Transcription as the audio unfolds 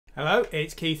Hello,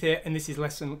 it's Keith here, and this is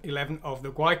lesson 11 of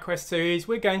the YQuest series.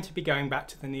 We're going to be going back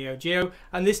to the NeoGeo,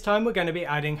 and this time we're going to be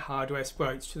adding hardware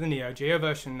sprites to the NeoGeo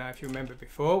version. Now, if you remember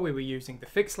before, we were using the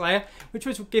fixed layer, which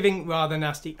was giving rather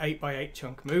nasty 8x8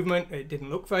 chunk movement. It didn't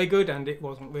look very good, and it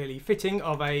wasn't really fitting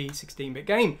of a 16-bit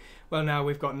game. Well, now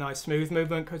we've got nice smooth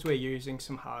movement because we're using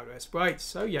some hardware sprites,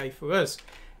 so yay for us.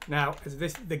 Now,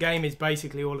 the game is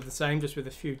basically all of the same, just with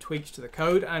a few tweaks to the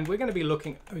code, and we're going to be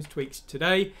looking at those tweaks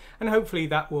today, and hopefully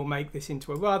that will make this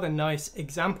into a rather nice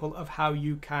example of how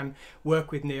you can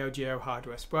work with NeoGeo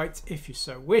hardware sprites if you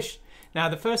so wish. Now,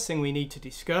 the first thing we need to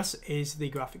discuss is the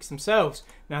graphics themselves.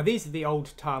 Now, these are the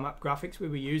old tarmap graphics we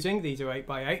were using. These are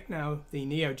 8x8. Now, the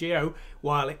NeoGeo,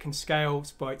 while it can scale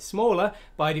sprites smaller,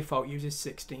 by default uses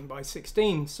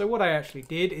 16x16. So what I actually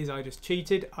did is I just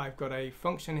cheated. I've got a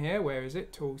function here. Where is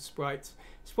it? Tools, sprites,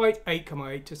 sprite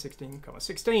 8,8 to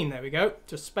 16,16. There we go.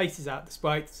 Just spaces out the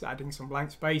sprites, adding some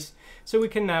blank space. So we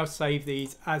can now save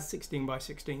these as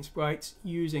 16x16 sprites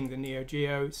using the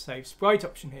NeoGeo save sprite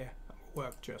option here.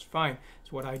 Worked just fine.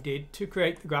 It's what I did to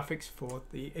create the graphics for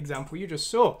the example you just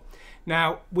saw.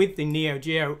 Now, with the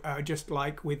NeoGeo, just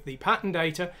like with the pattern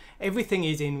data, everything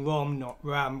is in ROM, not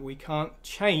RAM. We can't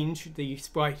change the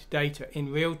sprite data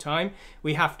in real time.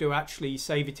 We have to actually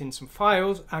save it in some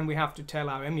files, and we have to tell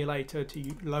our emulator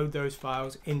to load those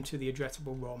files into the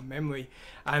addressable ROM memory.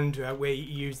 And we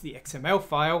use the XML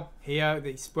file here,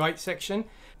 the sprite section.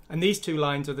 And these two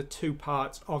lines are the two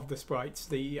parts of the sprites.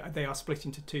 They are split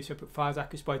into two separate files.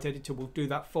 YQuest Editor will do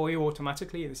that for you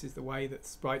automatically. This is the way that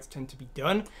sprites tend to be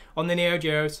done on the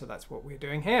NeoGeo, so that's what we're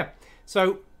doing here.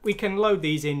 So we can load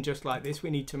these in just like this. We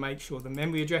need to make sure the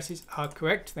memory addresses are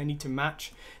correct. They need to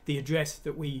match the address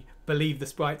that we believe the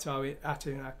sprites are at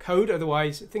in our code,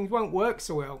 otherwise things won't work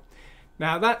so well.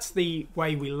 Now, that's the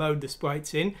way we load the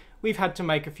sprites in. We've had to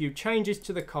make a few changes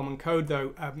to the common code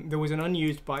though. There was an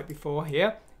unused byte before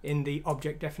here. In the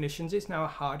object definitions, it's now a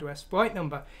hardware sprite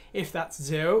number. If that's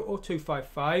 0 or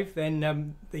 255,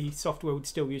 then the software would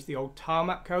still use the old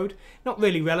tarmap code. Not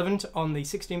really relevant on the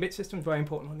 16-bit systems, very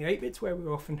important on the 8-bits where we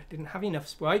often didn't have enough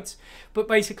sprites. But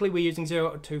basically we're using 0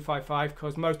 or 255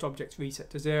 because most objects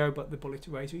reset to 0, but the bullet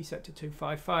arrays reset to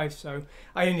 255. So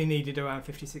I only needed around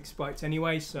 56 sprites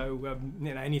anyway, so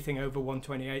anything over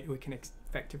 128 we can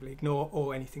effectively ignore,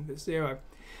 or anything that's 0.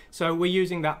 So we're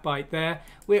using that byte there.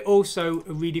 We're also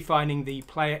redefining the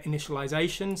player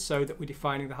initialization so that we're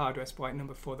defining the hardware sprite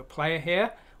number for the player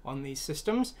here on these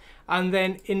systems. And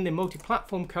then in the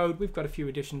multi-platform code, we've got a few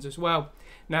additions as well.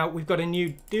 Now, we've got a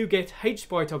new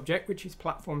doGetHSprite object, which is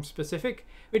platform specific.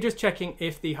 We're just checking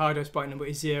if the hardware sprite number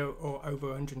is 0 or over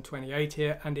 128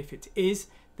 here, and if it is,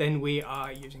 then we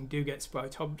are using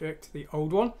doGetSprite object, the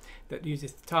old one that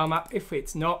uses the tarmap. If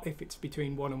it's not, if it's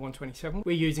between 1 and 127,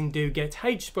 we're using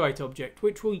doGetHSprite object,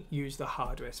 which will use the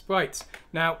hardware sprites.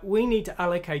 Now, we need to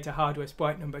allocate a hardware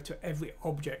sprite number to every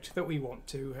object that we want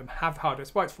to have hardware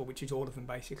sprites for, which is all of them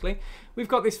basically. We've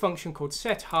got this function called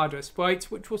setHardwareSprites,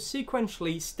 which will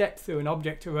sequentially step through an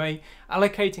object array,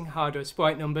 allocating hardware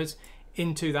sprite numbers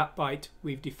into that byte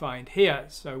we've defined here.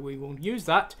 So we will use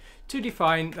that to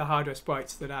define the hardware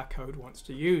sprites that our code wants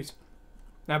to use.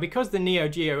 Now, because the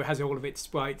NeoGeo has all of its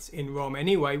sprites in ROM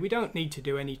anyway, we don't need to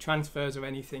do any transfers or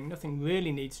anything. Nothing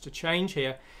really needs to change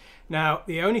here. Now,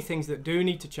 the only things that do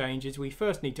need to change is we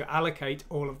first need to allocate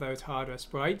all of those hardware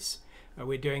sprites.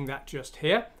 We're doing that just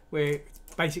here. We're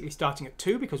basically starting at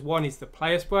 2 because 1 is the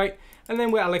player sprite, and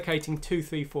then we're allocating 2,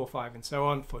 3, 4, 5 and so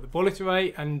on for the bullet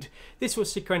array, and this will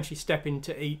sequentially step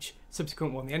into each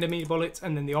subsequent one, the enemy bullets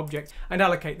and then the object, and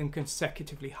allocate them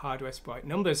consecutively hardware sprite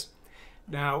numbers.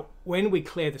 Now, when we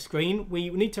clear the screen, we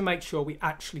need to make sure we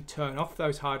actually turn off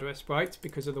those hardware sprites,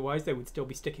 because otherwise they would still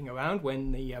be sticking around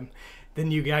when the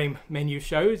new game menu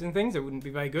shows and things. It wouldn't be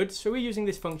very good. So we're using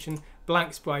this function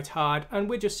blank sprite hard, and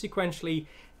we're just sequentially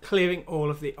clearing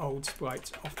all of the old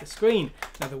sprites off the screen.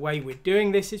 Now, the way we're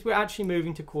doing this is we're actually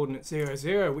moving to coordinate 0,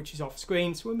 0, which is off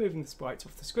screen, so we're moving the sprites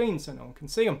off the screen so no one can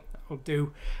see them. That'll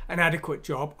do an adequate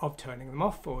job of turning them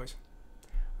off for us.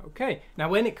 Okay, now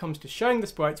when it comes to showing the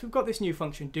sprites, we've got this new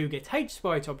function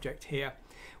doGetHSprite object here.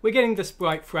 We're getting the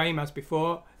sprite frame as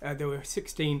before. There were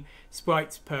 16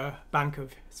 sprites per bank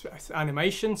of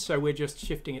animation, so we're just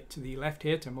shifting it to the left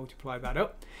here to multiply that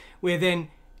up. We're then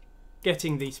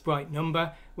getting the sprite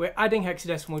number. We're adding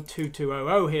hexadecimal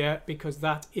 2200 here because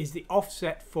that is the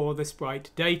offset for the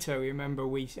sprite data. Remember,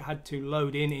 we had to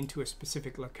load into a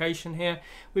specific location here.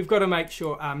 We've got to make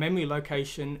sure our memory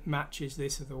location matches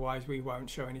this, otherwise we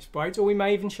won't show any sprites, or we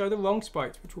may even show the wrong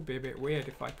sprites, which will be a bit weird.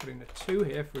 If I put in a 2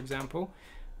 here, for example,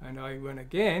 and I run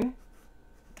again,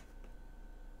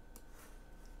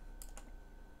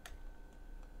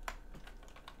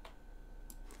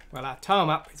 Well, our tile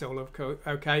map is all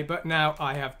okay, but now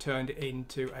I have turned it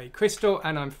into a crystal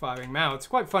and I'm firing mouths.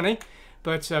 Quite funny,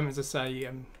 but as I say,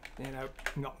 you know,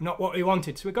 not what we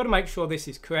wanted. So we've got to make sure this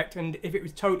is correct, and if it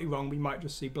was totally wrong, we might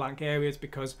just see blank areas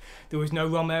because there was no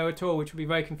ROM error at all, which would be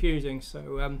very confusing.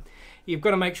 So you've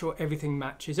got to make sure everything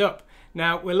matches up.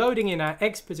 Now we're loading in our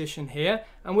X position here,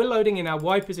 and we're loading in our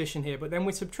Y position here, but then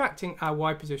we're subtracting our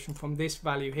Y position from this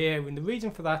value here, and the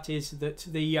reason for that is that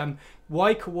the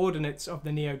Y coordinates of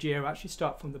the NeoGeo actually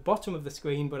start from the bottom of the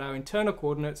screen, but our internal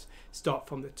coordinates start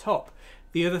from the top.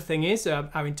 The other thing is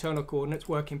our internal coordinates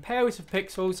work in pairs of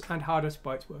pixels and hardware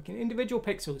sprites work in individual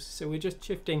pixels. So we're just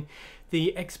shifting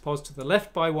the X pos to the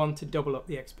left by 1 to double up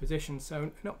the X position.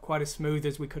 So not quite as smooth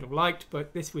as we could have liked,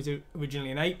 but this was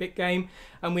originally an 8-bit game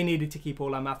and we needed to keep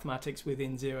all our mathematics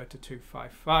within 0 to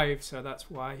 255. So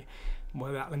that's why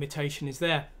that limitation is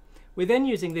there. We're then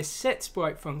using this set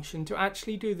sprite function to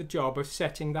actually do the job of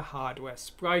setting the hardware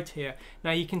sprite here.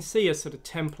 Now you can see a sort of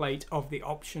template of the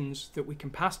options that we can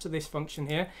pass to this function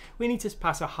here. We need to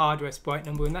pass a hardware sprite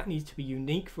number, and that needs to be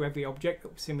unique for every object that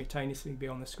will simultaneously be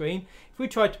on the screen. If we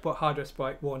try to put hardware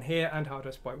sprite 1 here and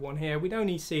hardware sprite 1 here, we'd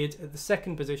only see it at the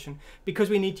second position because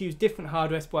we need to use different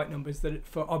hardware sprite numbers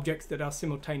for objects that are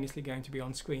simultaneously going to be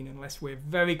on screen, unless we're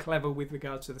very clever with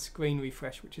regards to the screen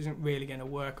refresh, which isn't really going to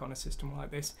work on a system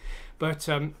like this. But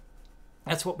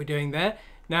that's what we're doing there.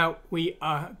 Now we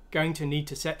are going to need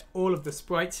to set all of the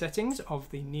sprite settings of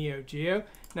the NeoGeo.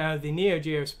 Now the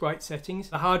NeoGeo sprite settings,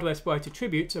 the hardware sprite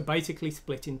attributes are basically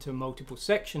split into multiple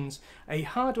sections. A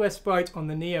hardware sprite on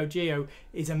the NeoGeo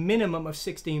is a minimum of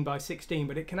 16 by 16,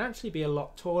 but it can actually be a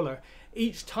lot taller.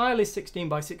 Each tile is 16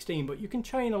 by 16, but you can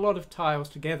chain a lot of tiles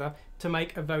together to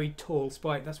make a very tall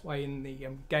sprite. That's why in the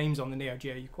games on the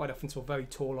NeoGeo you quite often saw very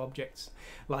tall objects,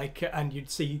 and you'd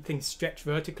see things stretch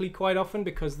vertically quite often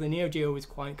because the NeoGeo is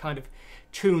quite kind of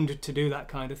tuned to do that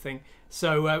kind of thing.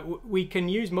 So we can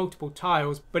use multiple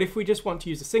tiles, but if we just want to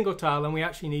use a single tile, then we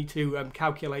actually need to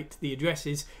calculate the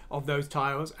addresses of those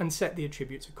tiles and set the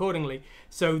attributes accordingly.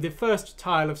 So the first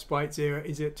tile of sprite 0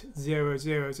 is at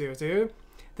 0000.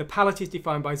 The palette is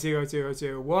defined by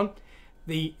 0001.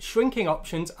 The shrinking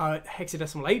options are at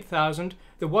hexadecimal 8000.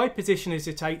 The Y position is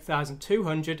at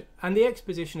 8200, and the X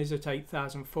position is at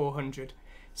 8400.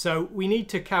 So we need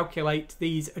to calculate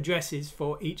these addresses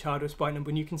for each hardware sprite number,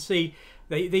 and you can see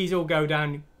these all go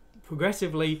down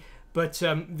progressively, but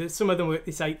some of them are at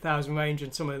this 8000 range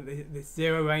and some of this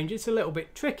 0 range. It's a little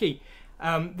bit tricky.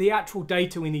 The actual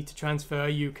data we need to transfer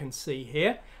you can see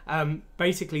here.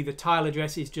 Basically the tile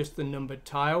address is just the numbered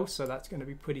tile, so that's going to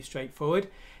be pretty straightforward.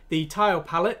 The tile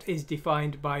palette is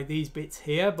defined by these bits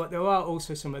here, but there are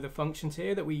also some other functions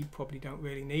here that we probably don't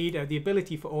really need. The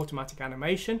ability for automatic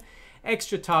animation,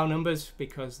 extra tile numbers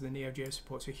because the NeoGeo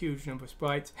supports a huge number of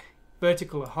sprites,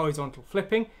 vertical or horizontal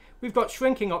flipping. We've got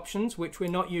shrinking options, which we're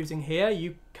not using here.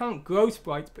 You can't grow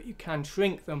sprites, but you can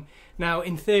shrink them. Now,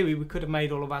 in theory, we could have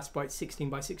made all of our sprites 16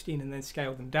 by 16 and then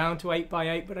scaled them down to 8 by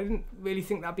 8, but I didn't really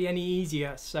think that'd be any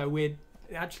easier, so we're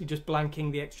actually just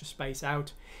blanking the extra space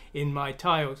out in my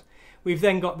tiles. We've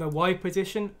then got the Y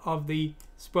position of the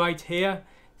sprite here,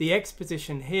 the X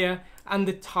position here, and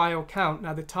the tile count.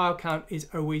 Now the tile count is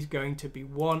always going to be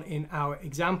 1 in our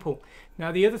example.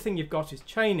 Now the other thing you've got is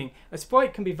chaining. A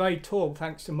sprite can be very tall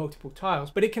thanks to multiple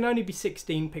tiles, but it can only be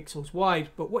 16 pixels wide.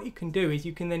 But what you can do is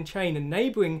you can then chain a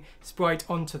neighboring sprite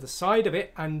onto the side of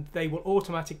it, and they will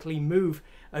automatically move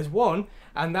as one,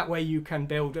 and that way you can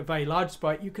build a very large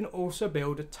sprite. You can also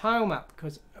build a tile map,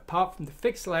 because apart from the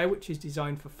fixed layer, which is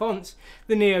designed for fonts,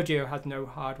 the NeoGeo has no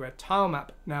hardware tile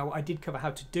map. Now, I did cover how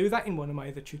to do that in one of my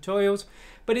other tutorials,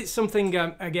 but it's something,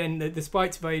 again, the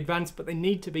sprites are very advanced, but they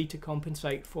need to be to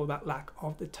compensate for that lack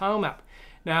of the tile map.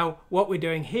 Now, what we're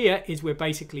doing here is we're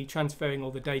basically transferring all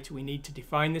the data we need to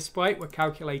define this sprite. We're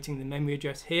calculating the memory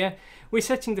address here. We're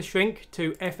setting the shrink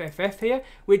to FFF here,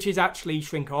 which is actually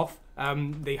shrink off.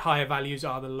 The higher values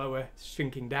are the lower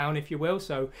shrinking down, if you will.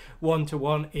 So 1 to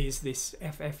 1 is this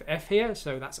FFF here,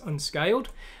 so that's unscaled.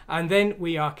 And then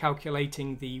we are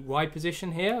calculating the Y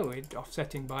position here. We're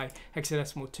offsetting by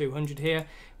hexadecimal 200 here.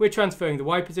 We're transferring the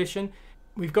Y position.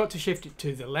 We've got to shift it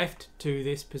to the left to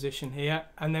this position here,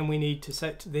 and then we need to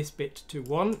set this bit to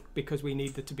 1 because we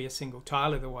need there to be a single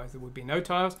tile, otherwise there would be no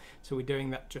tiles. So we're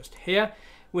doing that just here.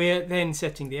 We're then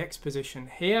setting the X position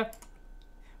here.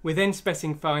 We're then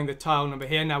specifying the tile number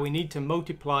here. Now we need to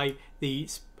multiply the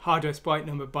hardware sprite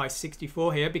number by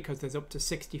 64 here because there's up to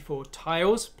 64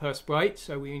 tiles per sprite,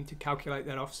 so we need to calculate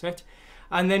that offset.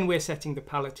 And then we're setting the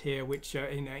palette here, which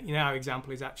in our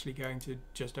example is actually going to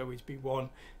just always be 1.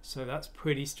 So that's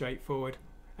pretty straightforward.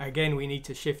 Again, we need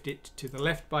to shift it to the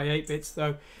left by 8 bits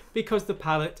though, because the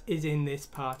palette is in this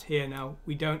part here. Now,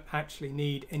 we don't actually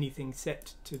need anything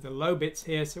set to the low bits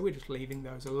here, so we're just leaving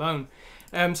those alone.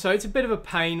 So it's a bit of a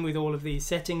pain with all of these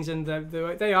settings, and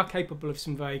they are capable of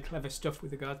some very clever stuff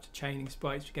with regard to chaining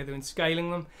sprites together and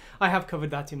scaling them. I have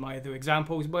covered that in my other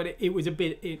examples, but it was a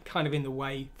bit kind of in the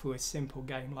way for a simple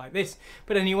game like this.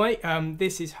 But anyway,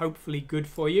 this is hopefully good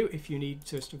for you if you need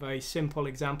just a very simple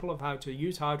example of how to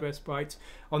use hardware sprites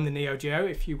on the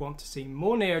NeoGeo. If you want to see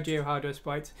more NeoGeo hardware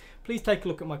sprites, please take a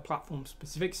look at my platform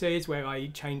specific series where I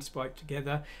chained sprites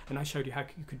together and I showed you how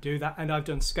you could do that, and I've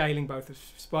done scaling both of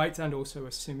sprites and also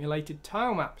a simulated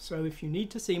tile map. So if you need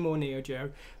to see more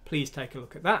NeoGeo, please take a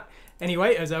look at that.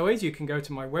 Anyway, as always, you can go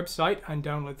to my website and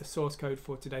download the source code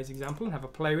for today's example and have a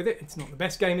play with it. It's not the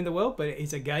best game in the world, but it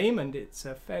is a game and it's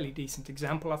a fairly decent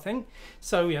example, I think.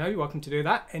 So, you know, you're welcome to do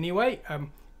that. Anyway,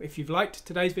 if you've liked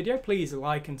today's video, please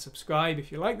like and subscribe.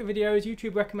 If you like the videos,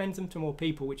 YouTube recommends them to more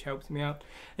people, which helps me out.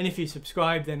 And if you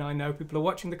subscribe, then I know people are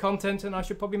watching the content and I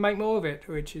should probably make more of it,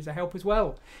 which is a help as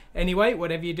well. Anyway,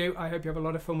 whatever you do, I hope you have a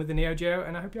lot of fun with the NeoGeo,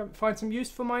 and I hope you find some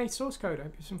use for my source code. I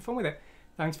hope you have some fun with it.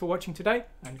 Thanks for watching today,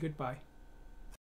 and goodbye.